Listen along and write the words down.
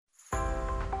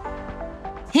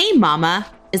Hey mama,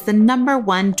 is the number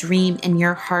one dream in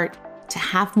your heart to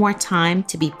have more time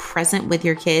to be present with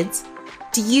your kids?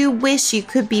 Do you wish you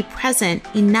could be present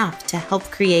enough to help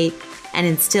create and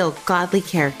instill godly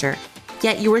character,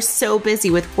 yet you are so busy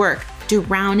with work,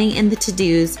 drowning in the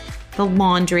to-dos, the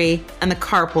laundry, and the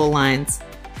carpool lines?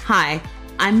 Hi,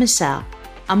 I'm Michelle,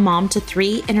 a mom to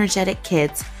 3 energetic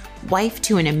kids, wife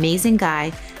to an amazing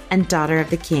guy, and daughter of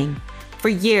the king. For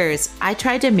years, I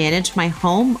tried to manage my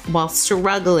home while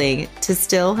struggling to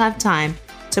still have time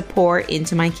to pour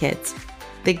into my kids.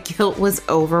 The guilt was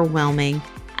overwhelming,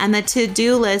 and the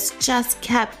to-do list just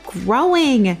kept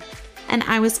growing. And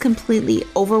I was completely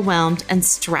overwhelmed and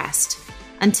stressed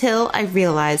until I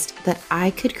realized that I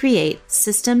could create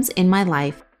systems in my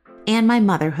life and my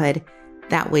motherhood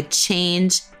that would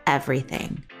change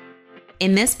everything.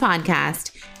 In this podcast,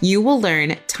 you will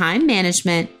learn time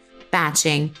management,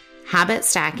 batching, habit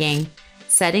stacking,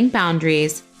 setting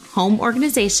boundaries, home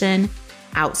organization,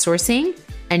 outsourcing,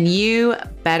 and you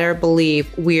better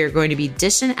believe we are going to be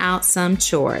dishing out some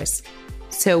chores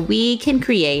so we can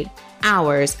create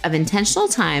hours of intentional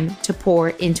time to pour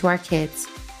into our kids,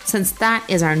 since that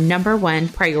is our number one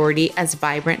priority as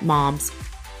vibrant moms.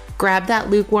 Grab that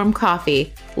lukewarm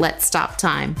coffee. Let's stop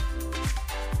time.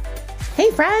 Hey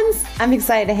friends, I'm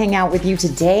excited to hang out with you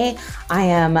today. I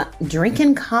am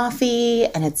drinking coffee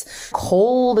and it's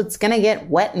cold. It's going to get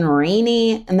wet and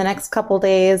rainy in the next couple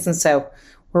days. And so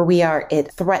where we are,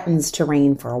 it threatens to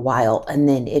rain for a while and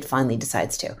then it finally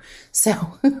decides to.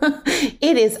 So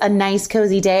it is a nice,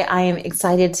 cozy day. I am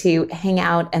excited to hang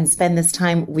out and spend this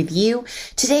time with you.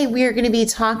 Today, we are going to be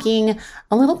talking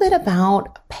a little bit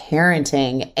about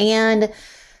parenting and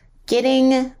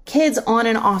getting kids on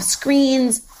and off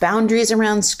screens, boundaries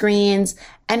around screens,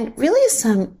 and really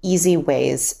some easy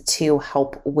ways to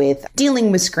help with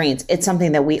dealing with screens. It's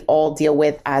something that we all deal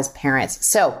with as parents.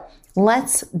 So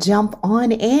let's jump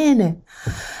on in.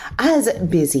 As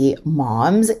busy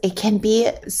moms, it can be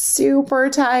super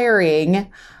tiring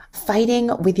fighting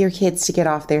with your kids to get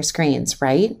off their screens,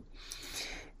 right?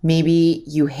 Maybe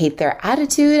you hate their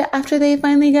attitude after they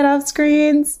finally get off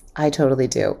screens. I totally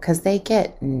do, because they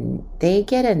get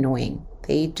annoying.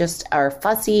 They just are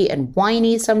fussy and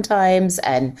whiny sometimes.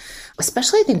 And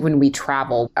especially I think when we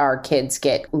travel, our kids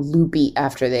get loopy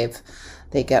after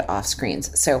they get off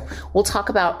screens. So we'll talk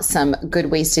about some good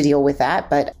ways to deal with that,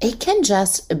 but it can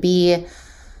just be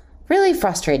really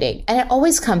frustrating. And it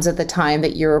always comes at the time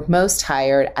that you're most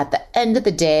tired, at the end of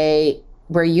the day,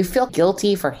 where you feel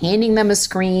guilty for handing them a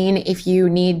screen if you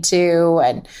need to.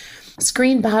 And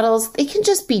screen battles, they can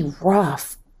just be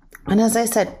rough. And as I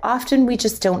said, often we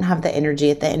just don't have the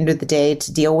energy at the end of the day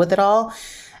to deal with it all,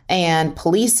 and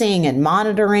policing and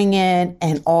monitoring it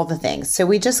and all the things. So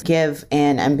we just give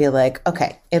in and be like,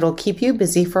 okay, it'll keep you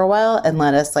busy for a while and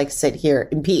let us sit here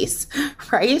in peace,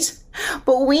 right?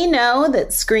 But we know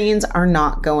that screens are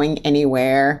not going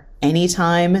anywhere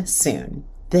anytime soon.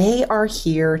 They are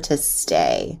here to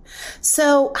stay.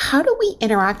 So how do we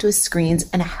interact with screens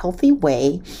in a healthy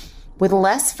way with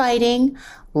less fighting,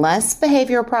 less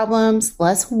behavioral problems,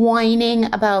 less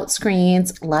whining about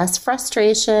screens, less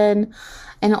frustration,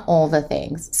 and all the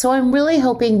things? So I'm really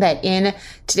hoping that in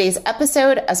today's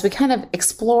episode, as we kind of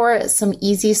explore some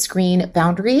easy screen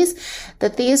boundaries,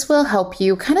 that these will help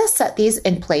you kind of set these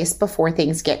in place before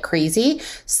things get crazy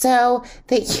so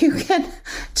that you can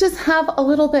just have a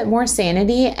little bit more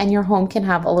sanity and your home can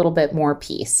have a little bit more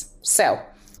peace. So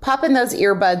pop in those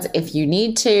earbuds if you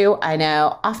need to. I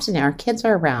know often our kids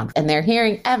are around and they're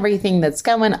hearing everything that's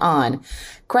going on.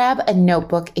 Grab a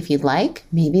notebook if you'd like,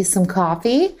 maybe some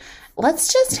coffee.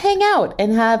 Let's just hang out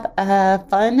and have a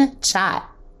fun chat.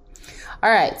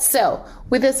 All right, so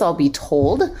with this all be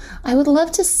told, I would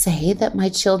love to say that my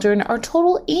children are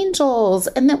total angels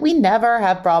and that we never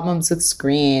have problems with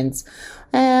screens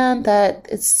and that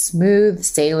it's smooth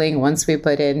sailing once we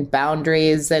put in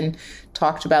boundaries and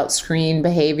talked about screen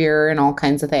behavior and all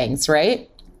kinds of things, right?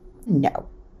 No.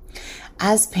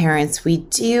 As parents, we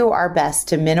do our best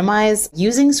to minimize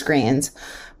using screens,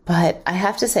 but I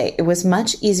have to say it was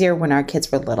much easier when our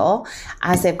kids were little.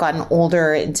 As they've gotten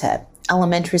older into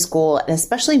elementary school and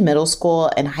especially middle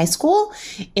school and high school,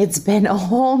 it's been a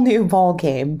whole new ball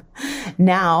game.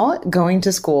 Now, going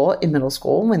to school in middle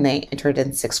school, when they entered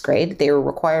in 6th grade, they were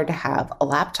required to have a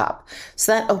laptop.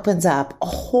 So that opens up a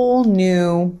whole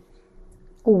new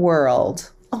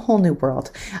world a whole new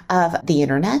world of the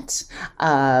internet,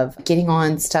 of getting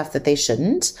on stuff that they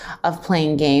shouldn't, of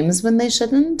playing games when they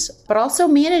shouldn't, but also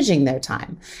managing their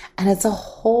time. And it's a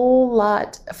whole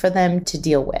lot for them to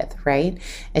deal with, right?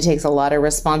 It takes a lot of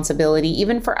responsibility,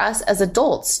 even for us as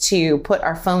adults, to put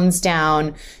our phones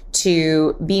down,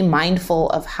 to be mindful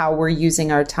of how we're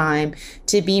using our time,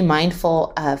 to be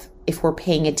mindful of if we're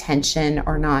paying attention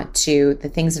or not to the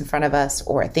things in front of us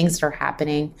or things that are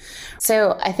happening.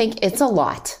 So I think it's a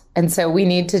lot. And so we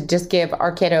need to just give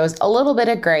our kiddos a little bit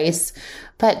of grace,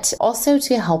 but also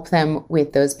to help them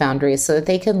with those boundaries so that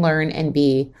they can learn and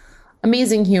be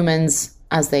amazing humans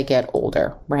as they get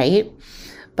older, right?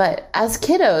 But as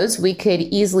kiddos, we could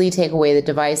easily take away the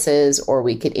devices, or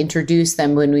we could introduce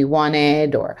them when we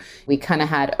wanted, or we kind of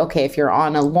had, okay, if you're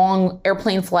on a long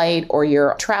airplane flight or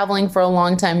you're traveling for a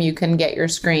long time, you can get your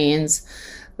screens.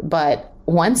 But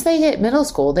once they hit middle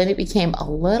school, then it became a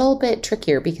little bit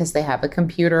trickier because they have a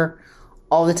computer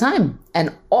all the time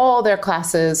and all their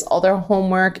classes, all their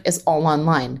homework is all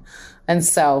online. And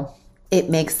so it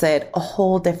makes it a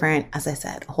whole different, as I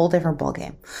said, a whole different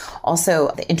ballgame. Also,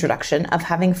 the introduction of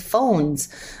having phones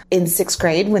in 6th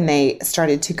grade when they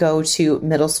started to go to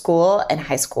middle school and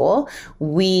high school.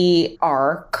 We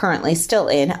are currently still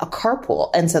in a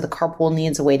carpool. And so the carpool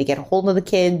needs a way to get a hold of the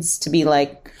kids to be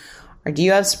like, or do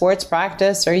you have sports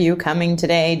practice? Are you coming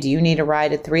today? Do you need a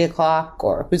ride at 3:00?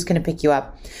 Or who's going to pick you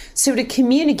up? So to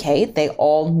communicate, they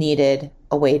all needed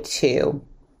a way to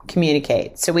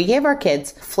communicate. So we gave our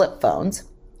kids flip phones,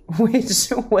 which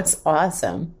was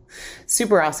awesome.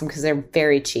 Super awesome because they're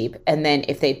very cheap. And then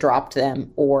if they dropped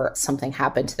them or something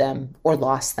happened to them or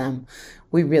lost them,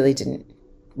 we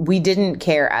didn't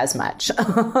care as much.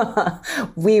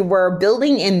 We were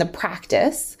building in the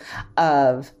practice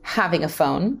of having a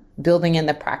phone, building in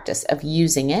the practice of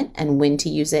using it and when to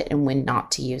use it and when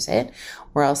not to use it.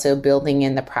 We're also building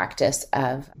in the practice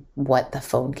of what the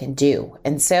phone can do.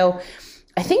 And so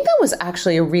I think that was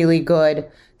actually a really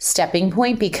good stepping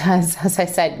point because, as I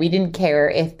said, we didn't care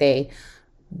if they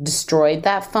destroyed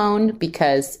that phone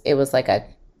because it was like a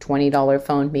 $20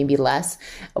 phone, maybe less,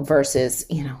 versus,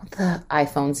 the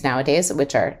iPhones nowadays,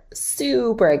 which are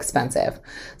super expensive.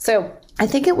 So I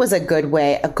think it was a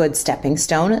good stepping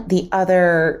stone. The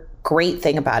other great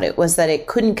thing about it was that it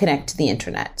couldn't connect to the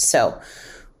internet. So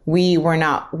we were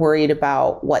not worried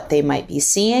about what they might be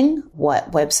seeing,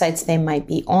 what websites they might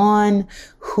be on,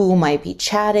 who might be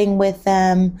chatting with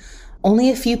them.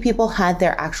 Only a few people had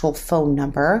their actual phone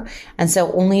number. And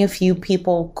so only a few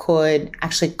people could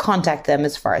actually contact them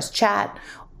as far as chat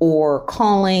or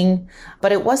calling.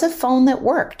 But it was a phone that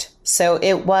worked. So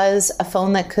it was a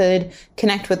phone that could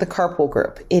connect with the carpool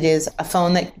group. It is a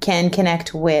phone that can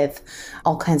connect with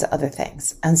all kinds of other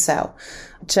things. And so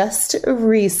just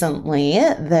recently,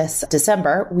 this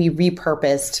December, we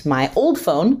repurposed my old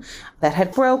phone that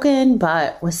had broken,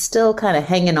 but was still kind of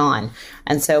hanging on.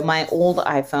 And so my old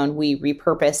iPhone, we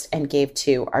repurposed and gave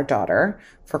to our daughter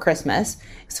for Christmas.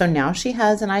 So now she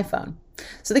has an iPhone.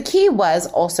 So the key was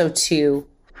also to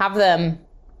have them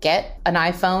get an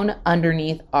iPhone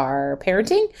underneath our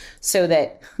parenting so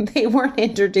that they weren't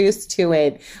introduced to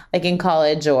it like in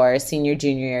college or senior,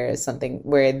 junior year or something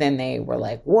where then they were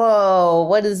like, whoa,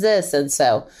 what is this? And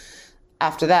so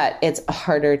after that, it's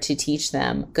harder to teach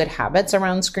them good habits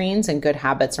around screens and good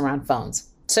habits around phones.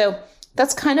 So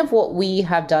that's kind of what we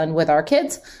have done with our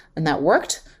kids, and that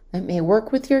worked. That may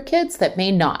work with your kids, that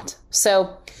may not.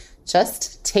 So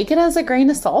just take it as a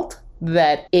grain of salt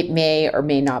that it may or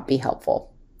may not be helpful.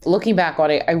 Looking back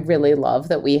on it, I really love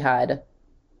that we had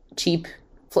cheap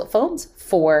flip phones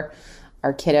for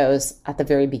our kiddos at the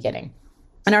very beginning.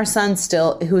 And our son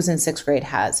still, who's in 6th grade,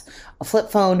 has a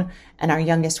flip phone, and our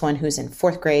youngest one, who's in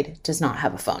 4th grade, does not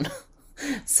have a phone.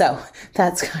 So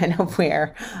that's kind of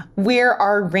where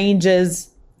our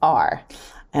ranges are.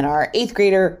 And our 8th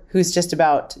grader, who's just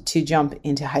about to jump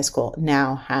into high school,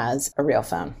 now has a real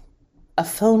phone. A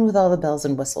phone with all the bells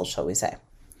and whistles, shall we say.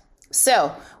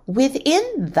 So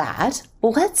within that,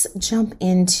 let's jump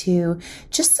into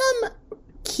just some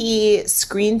key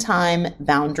screen time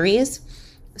boundaries.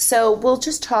 So we'll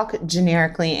just talk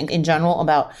generically and in general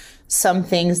about some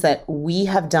things that we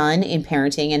have done in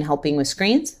parenting and helping with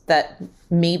screens that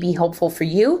may be helpful for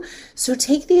you. So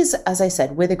take these, as I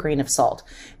said, with a grain of salt.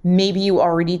 Maybe you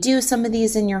already do some of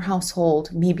these in your household.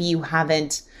 Maybe you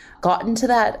haven't gotten to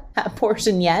that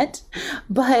portion yet,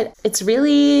 but it's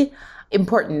really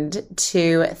important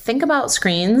to think about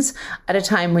screens at a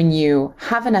time when you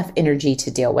have enough energy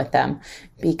to deal with them,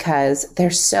 because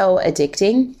they're so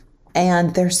addicting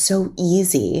and they're so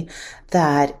easy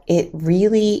that it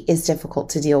really is difficult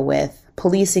to deal with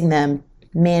policing them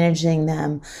managing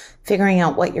them, figuring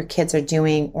out what your kids are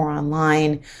doing or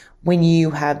online when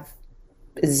you have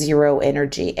zero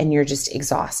energy and you're just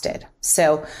exhausted.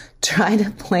 So try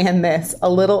to plan this a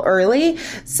little early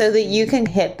so that you can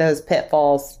hit those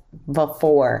pitfalls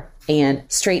before and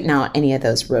straighten out any of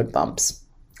those road bumps.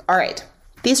 All right.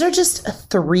 These are just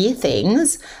 3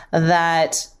 things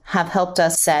that have helped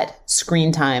us set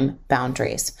screen time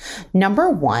boundaries. Number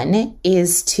 1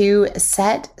 is to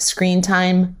set screen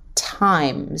time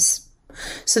times.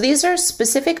 So these are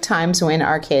specific times when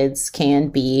our kids can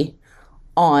be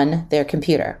on their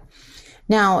computer.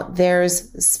 Now,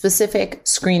 there's specific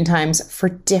screen times for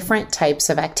different types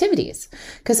of activities,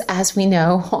 because as we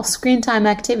know, all screen time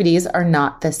activities are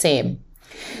not the same.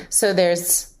 So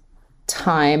there's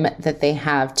time that they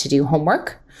have to do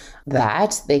homework,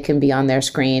 that they can be on their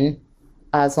screen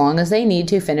as long as they need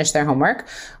to finish their homework.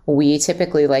 We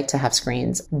typically like to have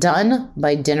screens done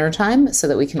by dinner time so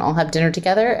that we can all have dinner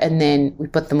together, and then we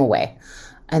put them away.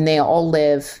 And they all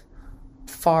live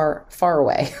far, far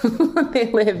away.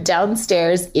 They live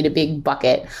downstairs in a big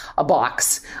bucket, a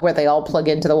box where they all plug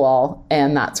into the wall,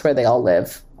 and that's where they all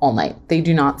live all night. They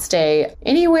do not stay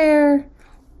anywhere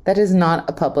that is not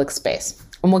a public space.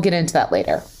 And we'll get into that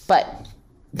later. But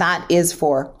that is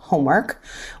for homework.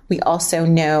 We also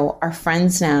know our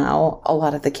friends now, a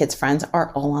lot of the kids' friends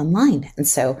are all online. And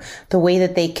so the way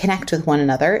that they connect with one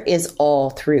another is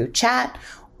all through chat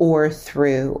or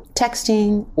through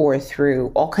texting or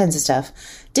through all kinds of stuff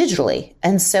digitally.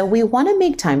 And so we want to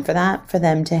make time for that, for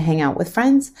them to hang out with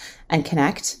friends and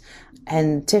connect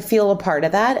and to feel a part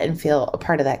of that and feel a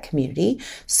part of that community.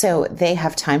 So they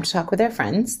have time to talk with their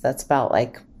friends. That's about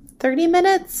like 30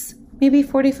 minutes, maybe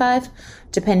 45,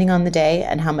 depending on the day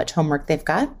and how much homework they've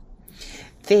got.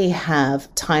 They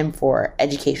have time for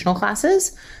educational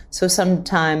classes. So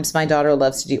sometimes my daughter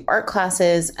loves to do art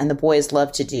classes and the boys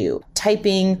love to do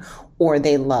typing, or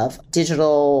they love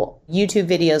digital YouTube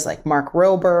videos like Mark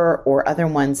Rober or other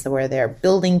ones where they're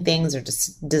building things or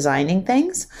just designing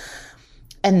things.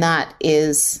 And that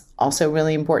is also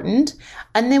really important.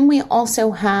 And then we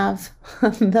also have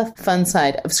the fun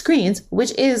side of screens,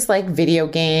 which is like video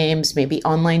games, maybe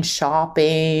online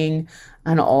shopping,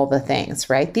 and all the things,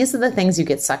 right? These are the things you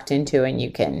get sucked into and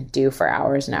you can do for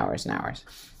hours and hours and hours.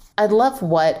 I love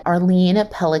what Arlene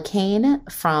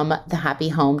Pelicane from The Happy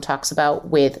Home talks about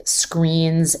with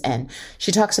screens. And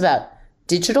she talks about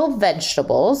digital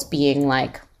vegetables being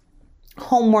like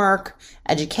homework,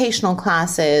 educational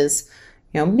classes,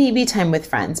 maybe time with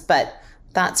friends, but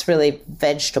that's really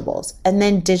vegetables. And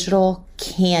then digital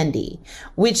candy,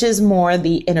 which is more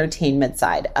the entertainment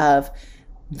side of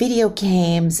video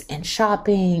games and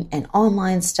shopping and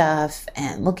online stuff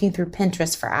and looking through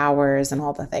Pinterest for hours and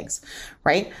all the things,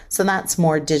 right? So that's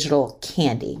more digital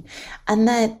candy. And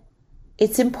that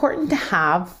it's important to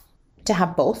have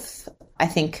both. I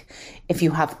think if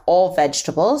you have all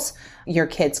vegetables, your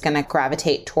kid's going to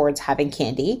gravitate towards having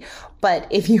candy. But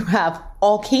if you have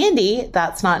all candy,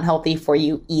 that's not healthy for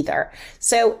you either.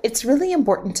 So it's really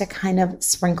important to kind of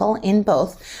sprinkle in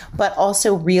both, but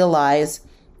also realize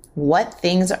what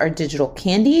things are digital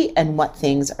candy and what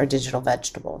things are digital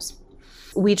vegetables.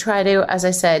 We try to, as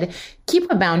I said, keep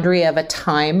a boundary of a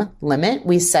time limit.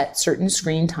 We set certain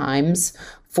screen times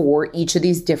for each of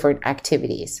these different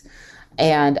activities,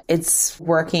 and it's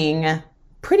working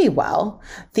pretty well.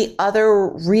 The other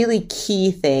really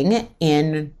key thing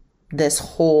in this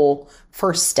whole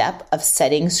first step of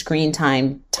setting screen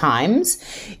time times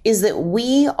is that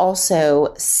we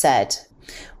also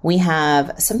we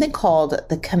have something called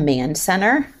the Command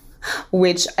Center,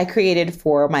 which I created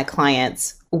for my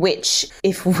clients, which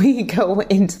if we go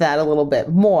into that a little bit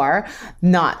more,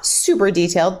 not super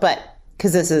detailed, but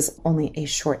because this is only a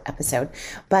short episode,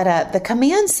 but the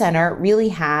Command Center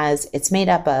really it's made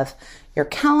up of your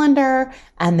calendar,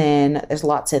 and then there's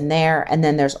lots in there. And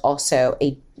then there's also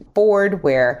a board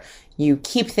where you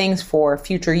keep things for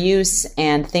future use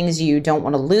and things you don't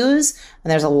want to lose.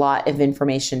 And there's a lot of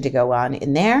information to go on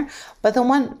in there. But the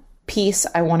one piece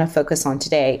I want to focus on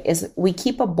today is we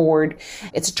keep a board.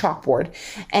 It's a chalkboard,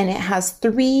 and it has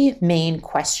 3 main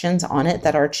questions on it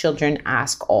that our children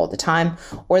ask all the time,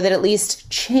 or that at least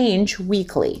change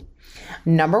weekly.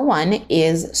 Number 1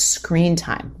 is screen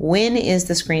time. When is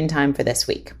the screen time for this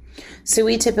week? So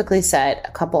we typically set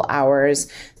a couple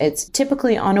hours. It's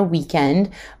typically on a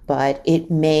weekend, but it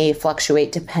may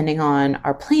fluctuate depending on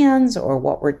our plans or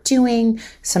what we're doing.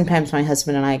 Sometimes my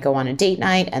husband and I go on a date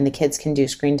night and the kids can do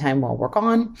screen time while we're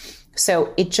gone.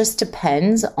 So it just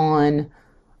depends on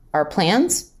our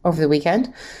plans over the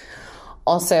weekend.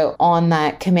 Also on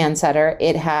that Command Center,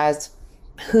 it has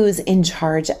who's in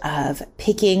charge of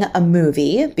picking a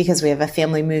movie, because we have a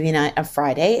family movie night on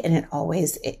Friday, and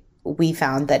we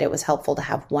found that it was helpful to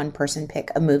have one person pick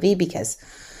a movie, because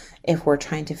if we're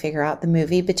trying to figure out the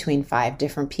movie between 5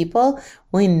 different people,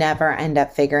 we never end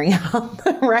up figuring out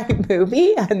the right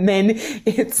movie. And then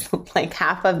it's like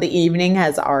half of the evening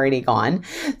has already gone.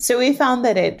 So we found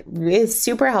that it is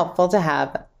super helpful to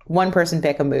have one person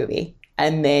pick a movie,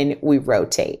 and then we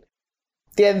rotate.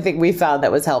 The other thing we found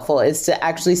that was helpful is to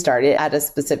actually start it at a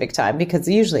specific time, because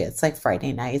usually it's like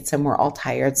Friday nights and we're all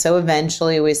tired. So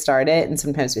eventually we start it, and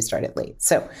sometimes we start it late.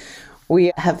 So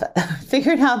we have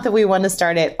figured out that we want to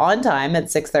start it on time at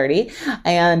 6:30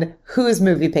 and whose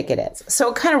movie pick it is. So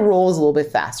it kind of rolls a little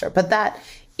bit faster, but that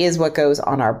is what goes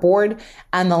on our board.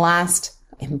 And the last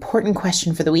important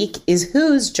question for the week is,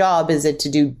 whose job is it to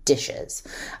do dishes?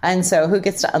 And so who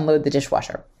gets to unload the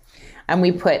dishwasher? And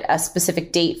we put a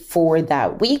specific date for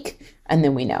that week, and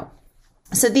then we know.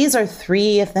 So these are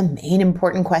 3 of the main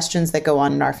important questions that go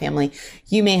on in our family.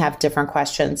 You may have different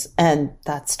questions, and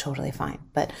that's totally fine.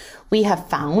 But we have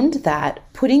found that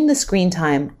putting the screen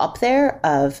time up there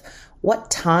of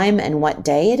what time and what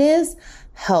day it is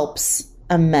helps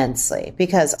immensely,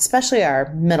 because especially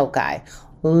our middle guy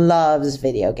loves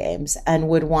video games and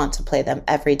would want to play them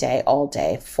every day, all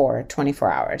day for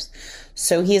 24 hours.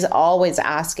 So he's always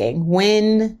asking,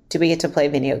 when do we get to play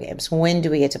video games? When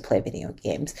do we get to play video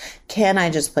games? Can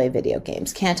I just play video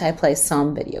games? Can't I play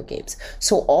some video games?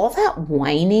 So all that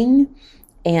whining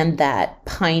and that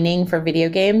pining for video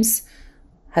games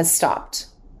has stopped,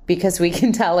 because we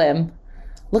can tell him,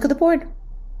 look at the board.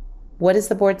 What does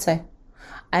the board say?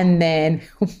 And then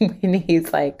when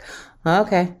he's like,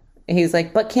 okay. He's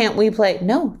like, but can't we play?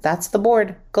 No, that's the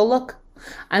board. Go look.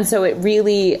 And so it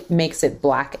really makes it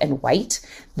black and white.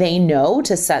 They know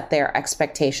to set their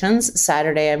expectations.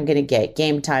 Saturday, I'm going to get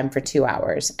game time for 2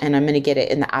 hours, and I'm going to get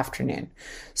it in the afternoon.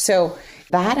 So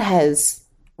that has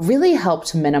really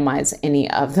helped minimize any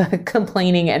of the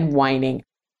complaining and whining.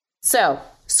 So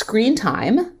screen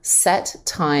time, set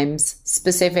times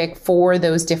specific for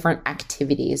those different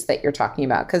activities that you're talking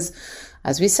about. Because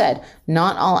as we said,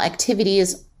 not all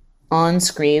activities on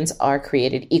screens are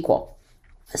created equal.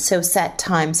 So set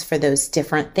times for those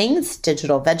different things,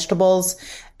 digital vegetables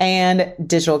and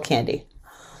digital candy.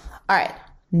 All right,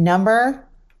 number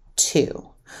 2,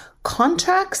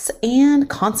 contracts and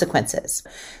consequences.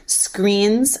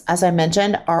 Screens, as I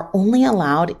mentioned, are only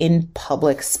allowed in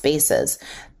public spaces.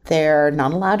 They're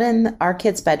not allowed in our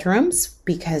kids' bedrooms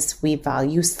because we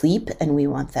value sleep and we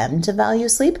want them to value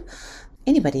sleep.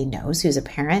 Anybody knows who's a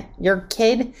parent. Your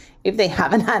kid, if they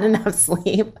haven't had enough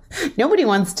sleep, nobody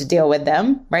wants to deal with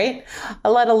them, right?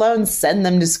 Let alone send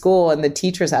them to school and the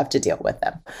teachers have to deal with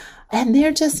them. And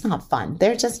they're just not fun.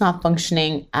 They're just not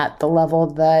functioning at the level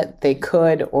that they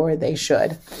could or they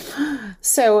should.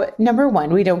 So number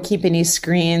 1, we don't keep any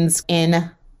screens in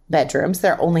bedrooms.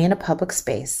 They're only in a public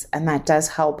space. And that does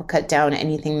help cut down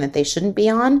anything that they shouldn't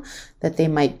be on, that they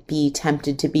might be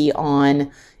tempted to be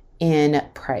on in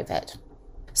private.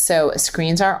 So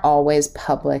screens are always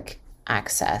public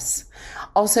access.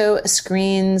 Also,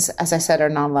 screens, as I said, are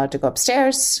not allowed to go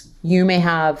upstairs. You may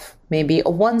have maybe a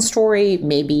 1-story,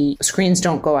 maybe screens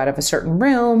don't go out of a certain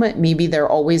room. Maybe they're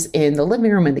always in the living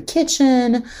room and the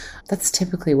kitchen. That's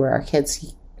typically where our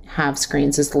kids have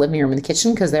screens, is the living room and the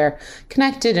kitchen, because they're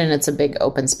connected and it's a big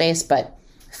open space. But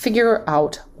figure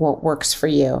out what works for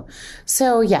you.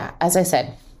 So yeah, as I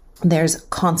said, there's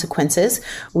consequences.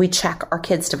 We check our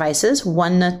kids' devices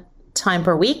 1 time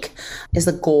per week is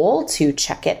the goal, to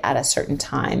check it at a certain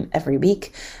time every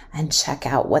week and check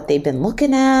out what they've been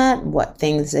looking at, what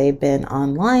things they've been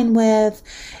online with,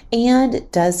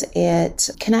 and does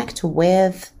it connect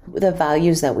with the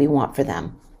values that we want for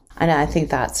them. And I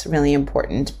think that's really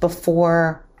important.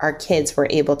 Before our kids were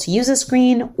able to use a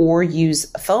screen or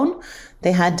use a phone,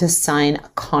 they had to sign a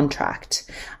contract,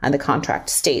 and the contract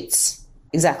states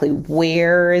exactly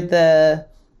where the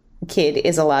kid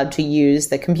is allowed to use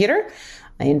the computer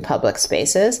in public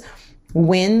spaces,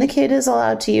 when the kid is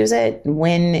allowed to use it,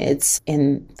 when it's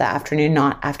in the afternoon,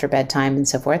 not after bedtime and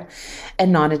so forth,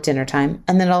 and not at dinner time.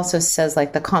 And then it also says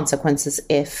like the consequences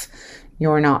if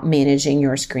you're not managing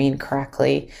your screen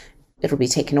correctly, it'll be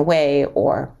taken away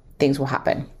or things will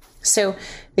happen. So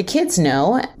the kids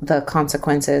know the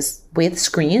consequences with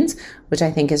screens, which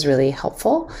I think is really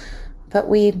helpful. But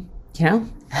we've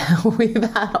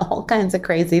had all kinds of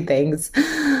crazy things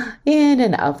in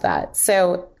and of that.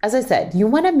 So as I said, you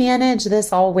want to manage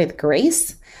this all with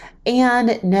grace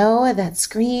and know that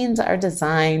screens are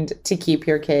designed to keep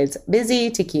your kids busy,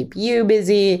 to keep you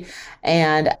busy,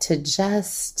 and to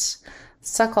just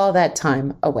suck all that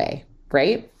time away,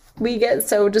 right? We get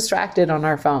so distracted on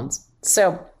our phones.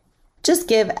 So just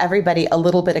give everybody a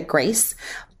little bit of grace.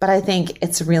 But I think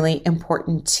it's really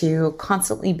important to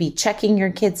constantly be checking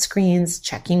your kids' screens,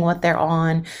 checking what they're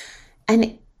on.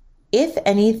 And if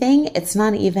anything, it's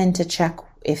not even to check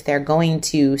if they're going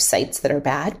to sites that are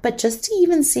bad, but just to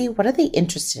even see what are they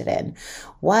interested in?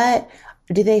 What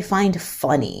do they find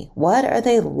funny? What are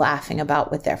they laughing about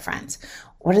with their friends?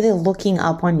 What are they looking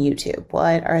up on YouTube?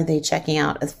 What are they checking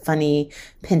out as funny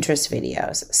Pinterest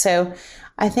videos? So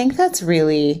I think that's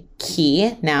really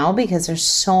key now because there's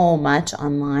so much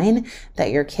online that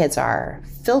your kids are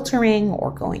filtering or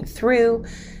going through.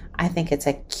 I think it's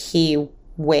a key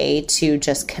way to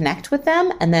just connect with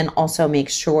them and then also make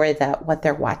sure that what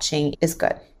they're watching is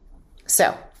good.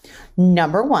 So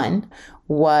number 1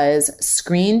 was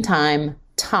screen time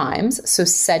times. So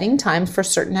setting times for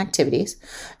certain activities.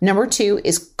 Number 2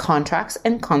 is contracts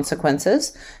and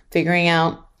consequences, figuring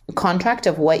out a contract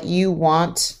of what you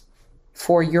want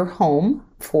for your home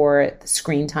for the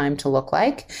screen time to look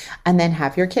like, and then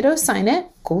have your kiddos sign it,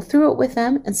 go through it with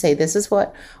them and say, this is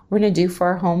what we're going to do for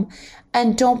our home.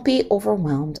 And don't be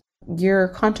overwhelmed. Your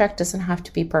contract doesn't have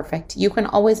to be perfect. You can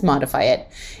always modify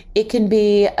it. It can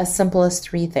be as simple as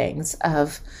 3 things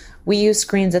of, we use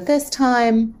screens at this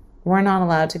time, we're not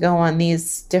allowed to go on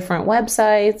these different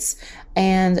websites,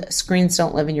 and screens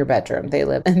don't live in your bedroom. They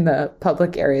live in the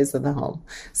public areas of the home.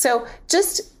 So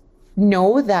just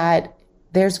know that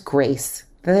there's grace.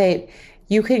 That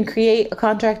you can create a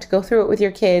contract, go through it with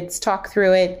your kids, talk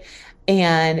through it,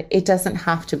 and it doesn't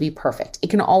have to be perfect. It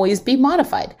can always be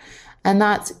modified. And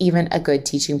that's even a good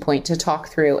teaching point to talk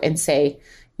through and say,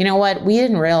 you know what, we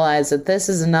didn't realize that this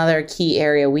is another key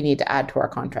area we need to add to our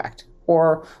contract.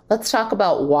 Or let's talk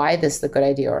about why this is a good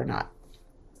idea or not.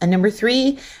 And number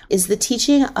 3 is the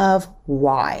teaching of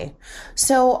why.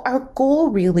 So our goal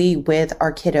really with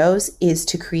our kiddos is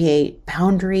to create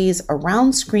boundaries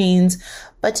around screens,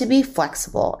 but to be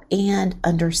flexible and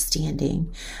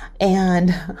understanding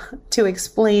and to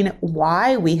explain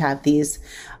why we have these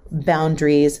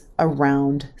boundaries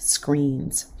around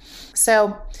screens.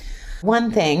 So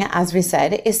one thing, as we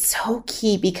said, is so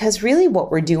key because really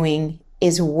what we're doing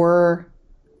is we're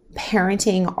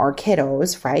parenting our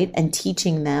kiddos, right? And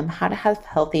teaching them how to have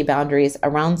healthy boundaries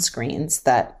around screens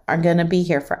that are going to be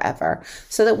here forever.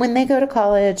 So that when they go to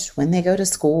college, when they go to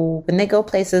school, when they go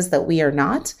places that we are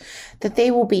not, that they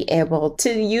will be able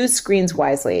to use screens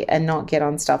wisely and not get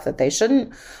on stuff that they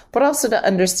shouldn't, but also to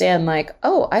understand like,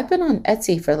 oh, I've been on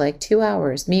Etsy for like 2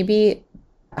 hours. Maybe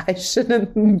I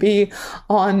shouldn't be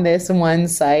on this one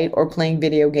site or playing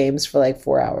video games for like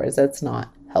 4 hours. That's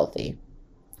not healthy.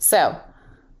 So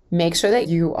make sure that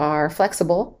you are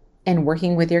flexible and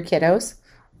working with your kiddos.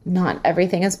 Not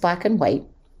everything is black and white,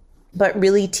 but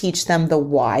really teach them the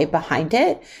why behind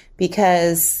it,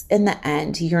 because in the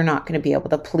end, you're not going to be able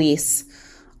to police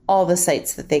all the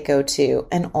sites that they go to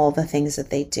and all the things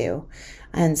that they do.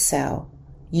 And so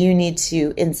you need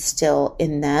to instill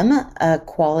in them a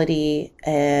quality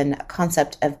and a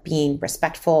concept of being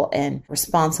respectful and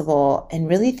responsible and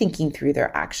really thinking through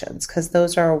their actions, because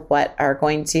those are what are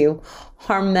going to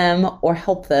harm them or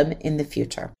help them in the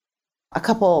future. A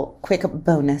couple quick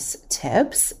bonus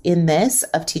tips in this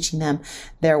of teaching them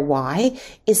their why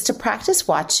is to practice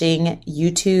watching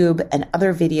YouTube and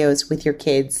other videos with your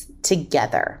kids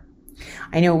together.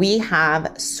 I know we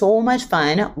have so much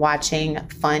fun watching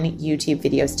fun YouTube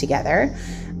videos together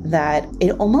that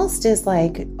it almost is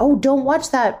like, oh, don't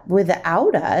watch that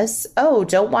without us. Oh,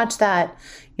 don't watch that,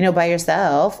 by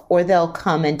yourself. Or they'll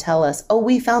come and tell us, oh,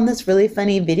 we found this really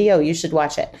funny video. You should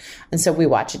watch it. And so we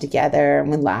watch it together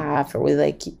and we laugh or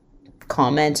we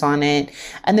comment on it.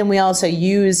 And then we also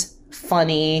use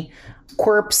funny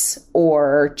quirks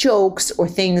or jokes or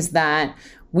things that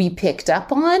we picked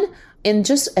up on in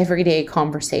just everyday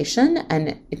conversation, and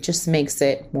it just makes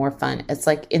it more fun. It's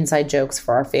like inside jokes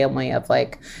for our family of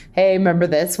like, hey, remember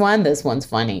this one? This one's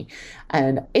funny.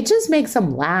 And it just makes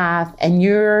them laugh, and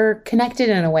you're connected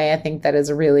in a way I think that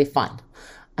is really fun.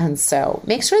 And so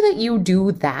make sure that you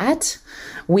do that.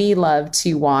 We love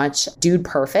to watch Dude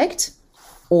Perfect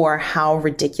or How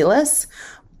Ridiculous.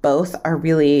 Both are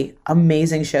really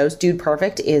amazing shows. Dude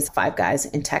Perfect is 5 guys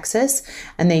in Texas,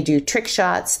 and they do trick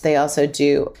shots. They also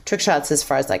do trick shots as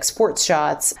far as like sports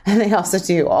shots. And they also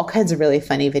do all kinds of really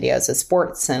funny videos of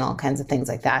sports and all kinds of things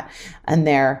like that. And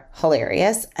they're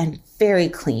hilarious and very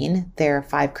clean. They're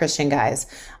 5 Christian guys.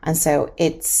 And so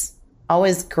it's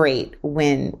always great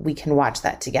when we can watch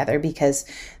that together because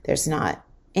there's not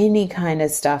any kind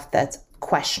of stuff that's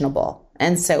questionable.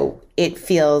 And so it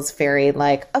feels very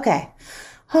like, okay,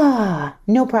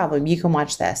 no problem. You can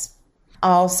watch this.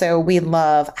 Also, we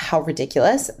love How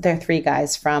Ridiculous. They're three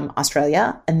guys from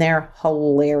Australia and they're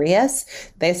hilarious.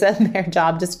 They said their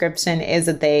job description is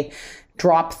that they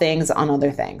drop things on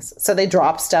other things. So they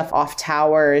drop stuff off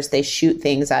towers, they shoot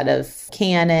things out of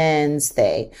cannons,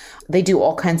 they do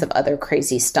all kinds of other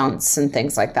crazy stunts and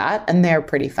things like that. And they're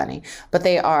pretty funny. But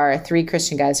they are three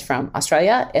Christian guys from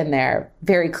Australia and they're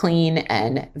very clean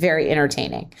and very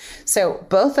entertaining. So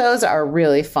both those are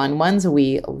really fun ones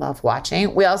we love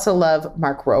watching. We also love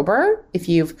Mark Rober. If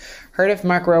you've heard of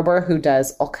Mark Rober, who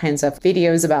does all kinds of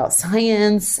videos about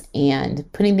science and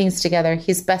putting things together,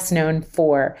 he's best known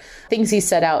for things he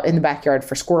set out in the backyard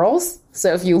for squirrels.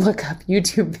 So if you look up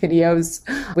YouTube videos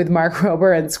with Mark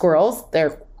Rober and squirrels,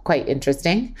 they're quite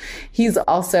interesting. He's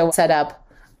also set up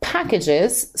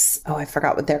packages. Oh, I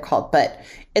forgot what they're called, but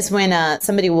it's when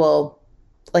somebody will,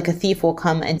 like a thief will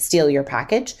come and steal your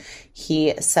package.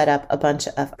 He set up a bunch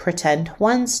of pretend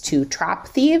ones to trap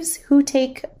thieves who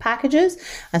take packages.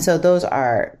 And so those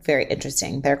are very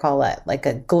interesting. They're called like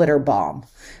a glitter bomb.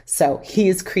 So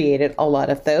he's created a lot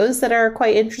of those that are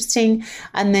quite interesting.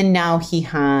 And then now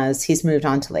he's moved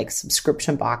on to like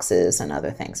subscription boxes and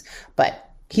other things. But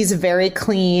he's very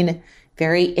clean,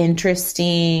 very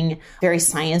interesting, very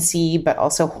sciencey, but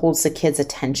also holds the kids'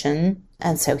 attention.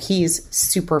 And so he's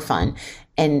super fun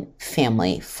and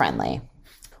family friendly.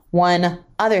 One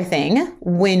other thing,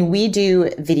 when we do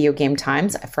video game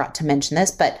times, I forgot to mention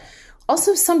this, but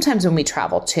also sometimes when we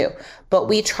travel too, but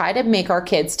we try to make our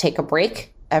kids take a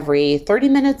break every 30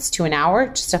 minutes to an hour,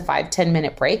 just a 5-10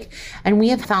 minute break. And we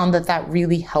have found that that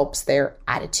really helps their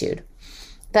attitude.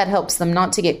 That helps them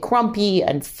not to get grumpy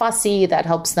and fussy. That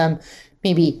helps them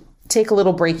maybe take a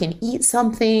little break and eat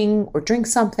something or drink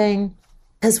something.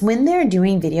 Because when they're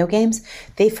doing video games,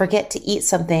 they forget to eat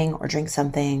something or drink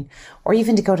something or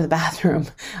even to go to the bathroom.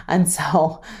 And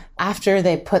so after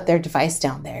they put their device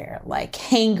down, they're like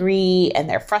hangry and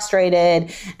they're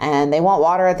frustrated and they want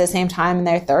water at the same time and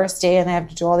they're thirsty and they have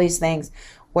to do all these things.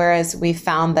 Whereas we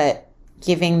found that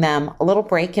giving them a little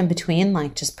break in between,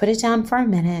 like just put it down for a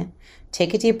minute,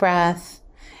 take a deep breath.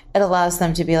 It allows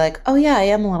them to be like, oh yeah, I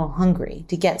am a little hungry,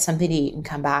 to get something to eat and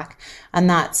come back. And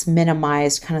that's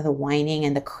minimized kind of the whining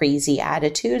and the crazy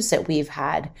attitudes that we've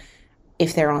had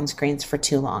if they're on screens for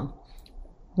too long.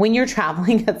 When you're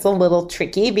traveling, it's a little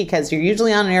tricky because you're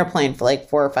usually on an airplane for like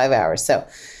 4 or 5 hours. So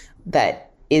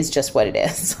that is just what it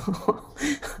is.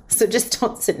 So just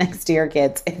don't sit next to your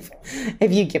kids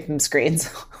if you give them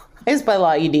screens. I guess by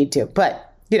law you need to,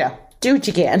 but do what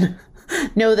you can.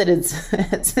 Know that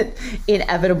it's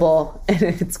inevitable and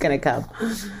it's going to come.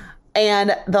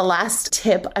 And the last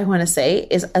tip I want to say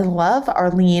is I love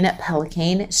Arlene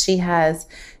Pelicane. She has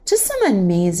just some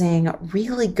amazing,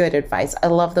 really good advice. I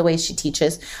love the way she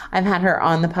teaches. I've had her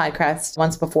on the podcast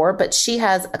once before, but she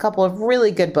has a couple of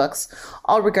really good books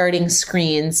all regarding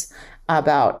screens,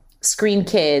 about screen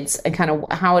kids and kind of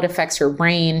how it affects your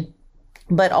brain,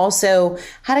 but also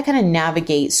how to kind of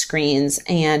navigate screens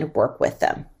and work with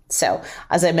them. So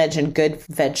as I mentioned, good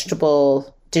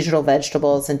digital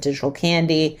vegetables and digital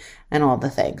candy and all the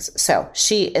things. So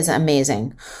she is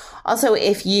amazing. Also,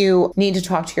 if you need to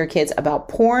talk to your kids about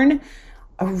porn,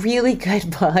 a really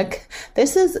good book.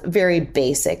 This is very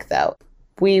basic though.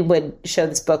 We would show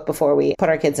this book before we put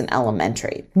our kids in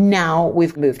elementary. Now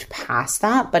we've moved past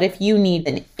that. But if you need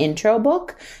an intro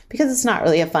book, because it's not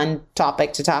really a fun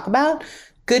topic to talk about,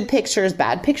 Good Pictures,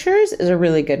 Bad Pictures is a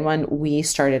really good one we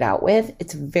started out with.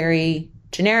 It's very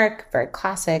generic, very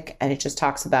classic, and it just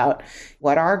talks about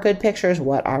what are good pictures,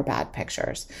 what are bad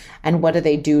pictures, and what do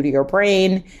they do to your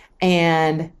brain,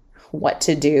 and what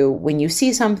to do when you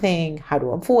see something, how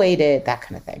to avoid it, that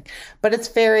kind of thing. But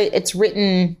it's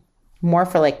written more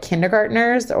for like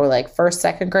kindergartners or like first,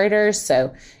 second graders.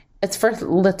 So it's for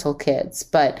little kids,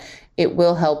 but it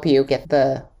will help you get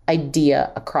the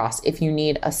idea across if you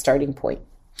need a starting point.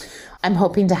 I'm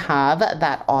hoping to have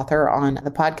that author on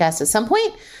the podcast at some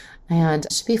point, and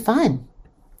it should be fun.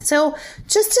 So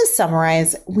just to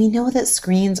summarize, we know that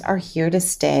screens are here to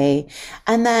stay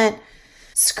and that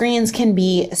screens can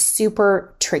be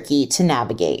super tricky to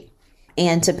navigate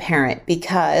and to parent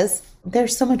because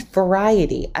there's so much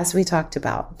variety, as we talked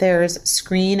about. There's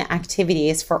screen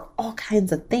activities for all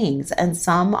kinds of things, and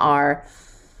some are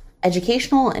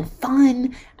educational and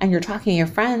fun, and you're talking to your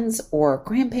friends or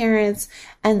grandparents,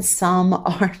 and some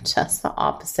are just the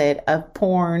opposite of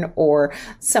porn or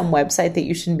some website that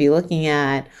you shouldn't be looking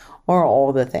at or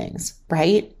all the things,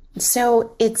 right?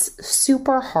 So it's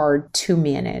super hard to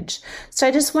manage. So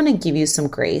I just want to give you some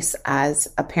grace as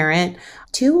a parent.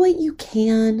 Do what you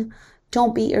can.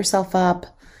 Don't beat yourself up.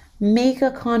 Make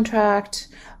a contract,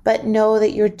 but know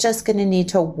that you're just going to need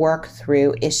to work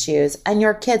through issues, and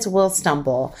your kids will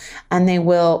stumble and they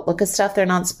will look at stuff they're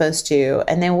not supposed to,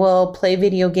 and they will play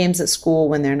video games at school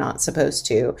when they're not supposed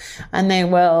to, and they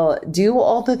will do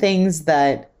all the things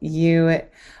that you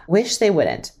wish they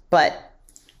wouldn't. But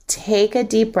take a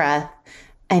deep breath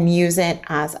and use it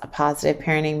as a positive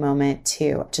parenting moment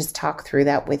to just talk through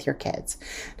that with your kids.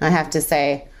 Now, I have to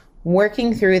say,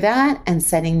 working through that and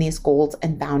setting these goals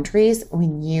and boundaries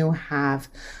when you have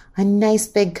a nice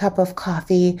big cup of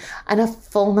coffee and a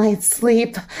full night's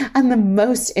sleep and the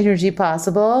most energy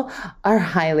possible are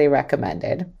highly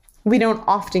recommended. We don't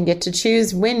often get to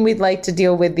choose when we'd like to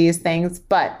deal with these things,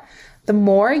 but the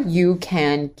more you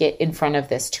can get in front of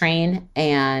this train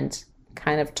and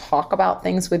kind of talk about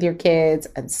things with your kids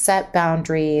and set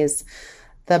boundaries,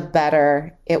 the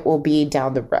better it will be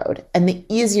down the road, and the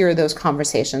easier those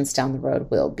conversations down the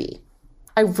road will be.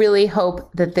 I really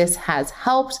hope that this has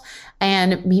helped,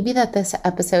 and maybe that this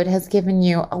episode has given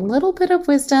you a little bit of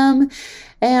wisdom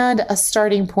and a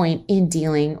starting point in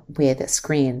dealing with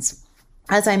screens.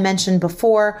 As I mentioned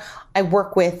before, I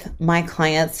work with my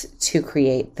clients to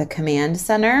create the command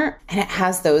center, and it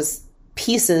has those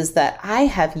pieces that I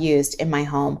have used in my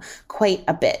home quite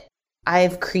a bit.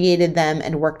 I've created them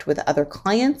and worked with other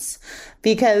clients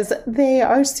because they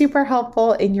are super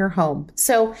helpful in your home.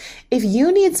 So if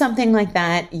you need something like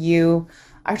that, you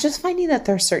are just finding that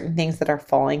there are certain things that are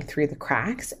falling through the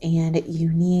cracks and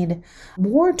you need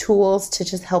more tools to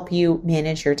just help you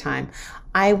manage your time,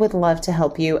 I would love to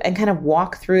help you and kind of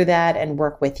walk through that and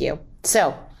work with you.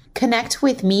 So connect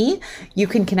with me. You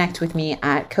can connect with me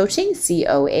at coaching,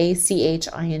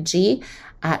 COACHING,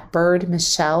 at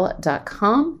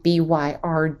byrdmichelle.com,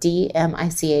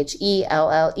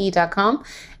 BYRDMICHELLE.com.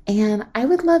 And I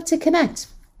would love to connect.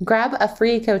 Grab a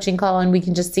free coaching call and we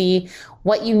can just see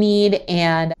what you need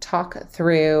and talk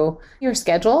through your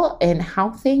schedule and how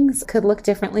things could look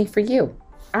differently for you.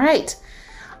 All right.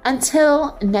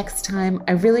 Until next time,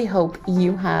 I really hope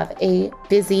you have a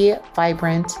busy,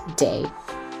 vibrant day.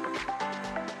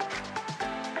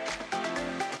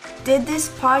 Did this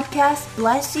podcast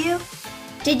bless you?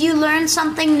 Did you learn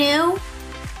something new?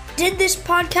 Did this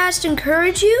podcast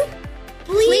encourage you?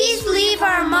 Please leave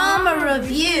our mom a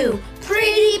review.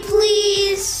 Pretty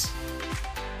please.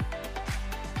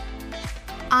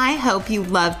 I hope you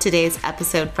loved today's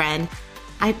episode, friend.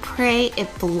 I pray it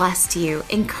blessed you,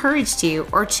 encouraged you,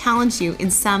 or challenged you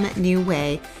in some new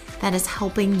way that is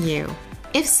helping you.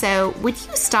 If so, would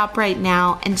you stop right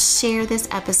now and share this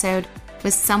episode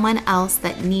with someone else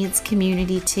that needs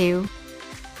community too?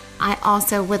 I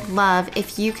also would love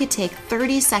if you could take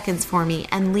 30 seconds for me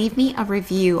and leave me a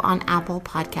review on Apple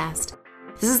Podcast.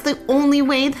 This is the only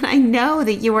way that I know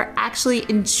that you are actually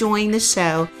enjoying the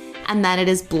show and that it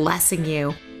is blessing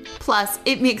you. Plus,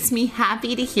 it makes me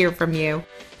happy to hear from you.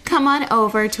 Come on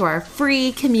over to our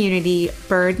free community,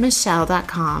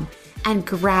 byrdmichelle.com, and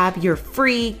grab your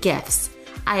free gifts.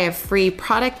 I have free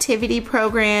productivity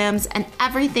programs and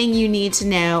everything you need to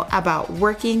know about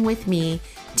working with me,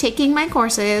 taking my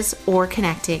courses, or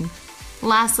connecting.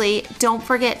 Lastly, don't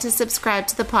forget to subscribe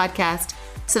to the podcast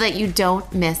so that you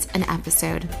don't miss an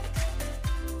episode.